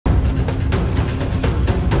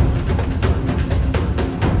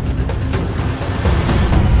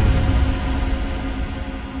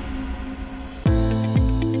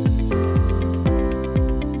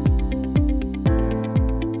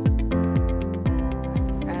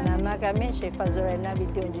kami, Syefa Zuraina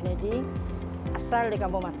binti Junedi, asal dari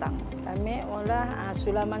Kampung Matang. Kami olah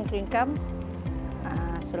sulaman keringkam,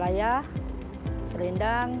 selayar,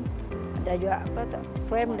 selendang, ada juga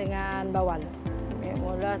frame dengan bawal. Kami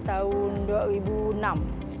olah tahun 2006,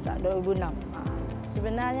 start 2006.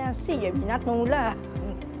 Sebenarnya je minat memula.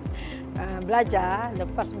 Belajar,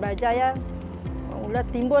 lepas belajar ya, mula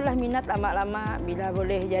timbullah minat lama-lama bila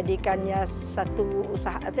boleh jadikannya satu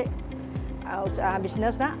usaha usaha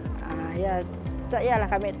bisnes nak. Ya tak yalah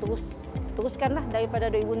kami teruskanlah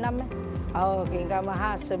daripada 2006. Oh, keringkam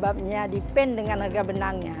mahal sebabnya depend dengan harga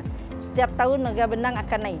benangnya. Setiap tahun harga benang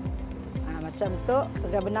akan naik. Macam tu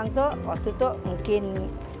harga benang tu waktu tu mungkin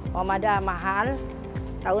ada mahal.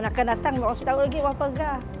 Tahun akan datang masih tahu lagi berapa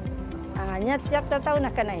harga. Hanya tiap tahun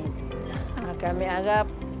akan naik. Kami harap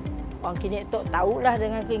orang kini tu tahulah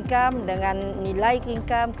dengan keringkam, dengan nilai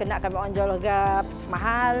keringkam, kena kami orang jual harga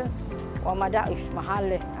mahal. Orang ada mahal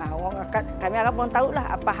leh. Kami harap orang tahulah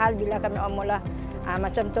apa hal bila kami orang mula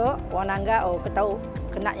macam tu, orang anggap ketahu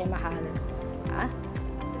kena yang mahal.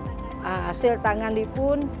 Hasil tangan dia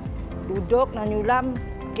pun duduk nak nyulam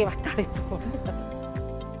pakai mata dia pun.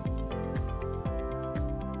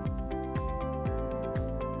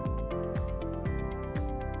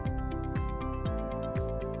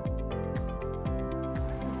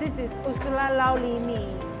 This is Ursula Lau Limi.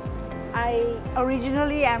 I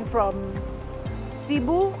originally am from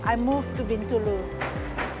Cebu. I moved to Bintulu.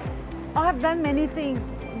 I have done many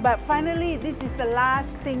things, but finally this is the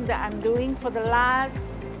last thing that I'm doing for the last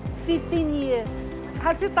 15 years.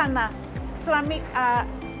 Hasil tanah, ceramic,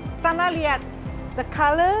 tanah liat. The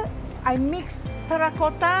color, I mix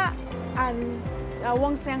terracotta and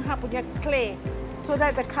Wong Siang Ha punya clay, so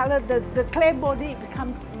that the color, the clay body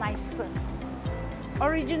becomes nicer.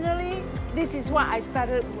 Originally, this is what I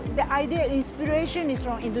started. The idea, inspiration is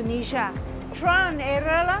from Indonesia. Try and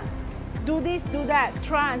error lah. Do this, do that.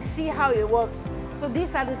 Try and see how it works. So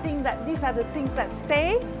these are the things that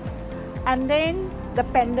stay. And then the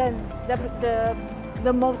pendant,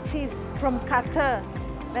 the motifs from cutter,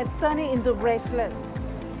 that turn it into bracelet.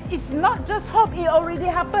 It's not just hope it already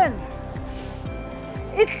happened.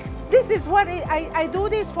 This is what I do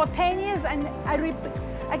this for 10 years, and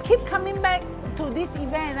I keep coming back to this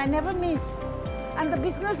event. I never miss, and the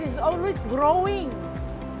business is always growing,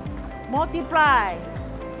 multiply.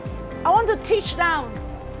 I want to teach down.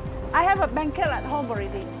 I have a banquet at home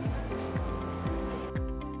already.